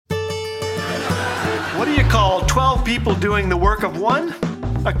What do you call 12 people doing the work of one?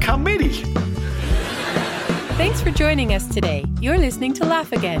 A committee. Thanks for joining us today. You're listening to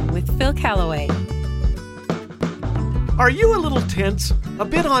Laugh Again with Phil Callaway. Are you a little tense? A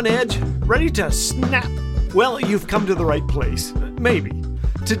bit on edge? Ready to snap? Well, you've come to the right place. Maybe.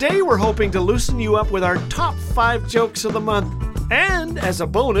 Today we're hoping to loosen you up with our top 5 jokes of the month. And as a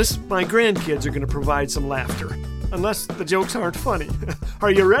bonus, my grandkids are going to provide some laughter. Unless the jokes aren't funny.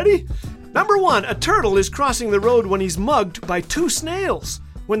 Are you ready? Number 1, a turtle is crossing the road when he's mugged by 2 snails.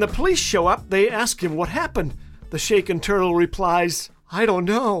 When the police show up, they ask him what happened. The shaken turtle replies, "I don't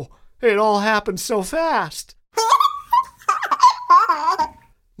know. It all happened so fast."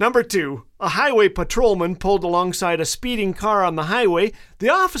 Number 2, a highway patrolman pulled alongside a speeding car on the highway. The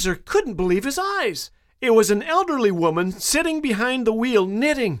officer couldn't believe his eyes. It was an elderly woman sitting behind the wheel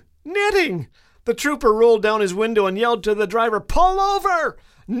knitting. Knitting! The trooper rolled down his window and yelled to the driver, "Pull over!"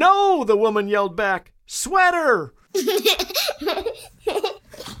 "No," the woman yelled back. "Sweater!"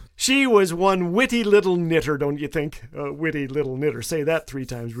 She was one witty little knitter, don't you think? Witty little knitter. Say that 3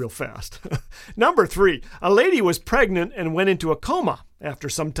 times real fast. Number 3, a lady was pregnant and went into a coma. After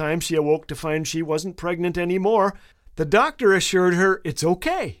some time, she awoke to find she wasn't pregnant anymore. The doctor assured her, "It's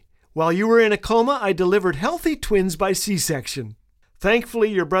okay. While you were in a coma, I delivered healthy twins by C-section.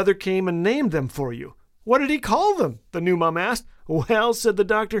 Thankfully, your brother came and named them for you." "What did he call them?" the new mom asked. "Well," said the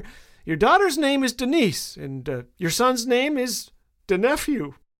doctor, "your daughter's name is Denise, and your son's name is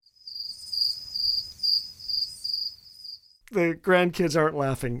DeNephew." The grandkids aren't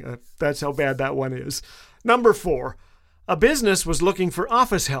laughing. That's how bad that one is. Number 4, a business was looking for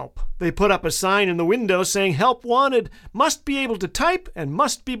office help. They put up a sign in the window saying, "Help wanted, must be able to type and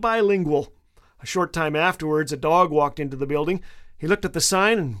must be bilingual." A short time afterwards, a dog walked into the building. He looked at the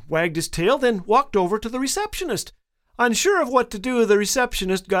sign and wagged his tail, then walked over to the receptionist. Unsure of what to do, the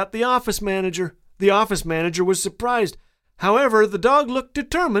receptionist got the office manager. The office manager was surprised. However, the dog looked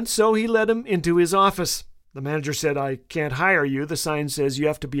determined, so he led him into his office. The manager said, "I can't hire you. The sign says you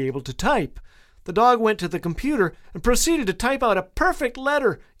have to be able to type." The dog went to the computer and proceeded to type out a perfect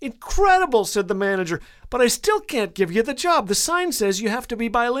letter. "Incredible," said the manager, "but I still can't give you the job. The sign says you have to be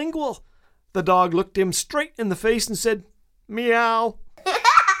bilingual." The dog looked him straight in the face and said, "Meow."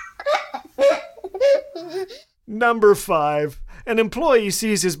 Number 5, an employee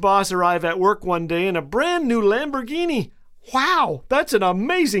sees his boss arrive at work one day in a brand new Lamborghini. "Wow, that's an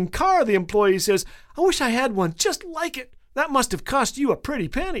amazing car," the employee says. "I wish I had one just like it. That must have cost you a pretty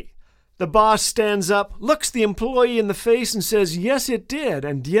penny." The boss stands up, looks the employee in the face and says, "Yes, it did.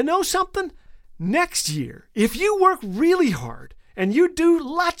 And do you know something? Next year, if you work really hard and you do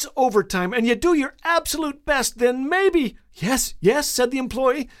lots of overtime and you do your absolute best, then maybe—" "Yes, yes," said the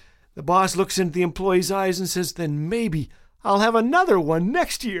employee. The boss looks into the employee's eyes and says, "Then maybe I'll have another one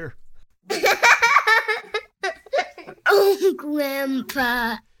next year." Oh,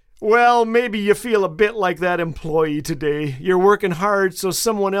 Grandpa. Well, maybe you feel a bit like that employee today. You're working hard so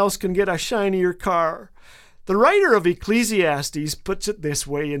someone else can get a shinier car. The writer of Ecclesiastes puts it this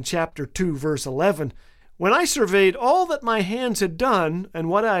way in chapter 2, verse 11. "When I surveyed all that my hands had done and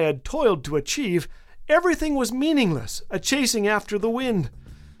what I had toiled to achieve, everything was meaningless, a chasing after the wind."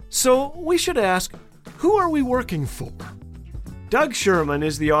 So we should ask, who are we working for? Doug Sherman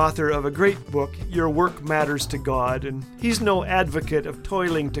is the author of a great book, Your Work Matters to God, and he's no advocate of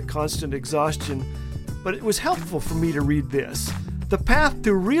toiling to constant exhaustion, but it was helpful for me to read this. The path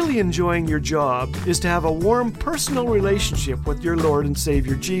to really enjoying your job is to have a warm personal relationship with your Lord and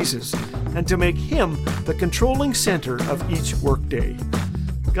Savior Jesus, and to make Him the controlling center of each workday.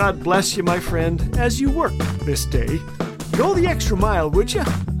 God bless you, my friend, as you work this day. Go the extra mile, would you?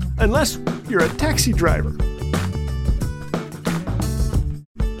 Unless you're a taxi driver.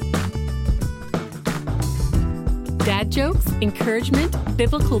 Dad jokes, encouragement,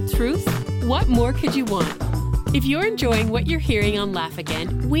 biblical truth. What more could you want? If you're enjoying what you're hearing on Laugh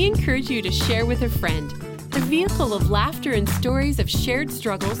Again, we encourage you to share with a friend. The vehicle of laughter and stories of shared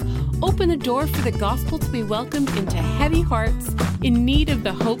struggles open the door for the gospel to be welcomed into heavy hearts in need of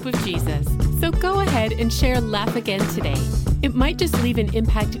the hope of Jesus. So go ahead and share Laugh Again today. It might just leave an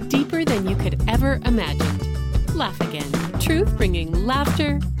impact deeper than you could ever imagine. Laugh Again. Truth bringing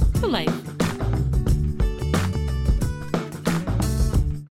laughter to life.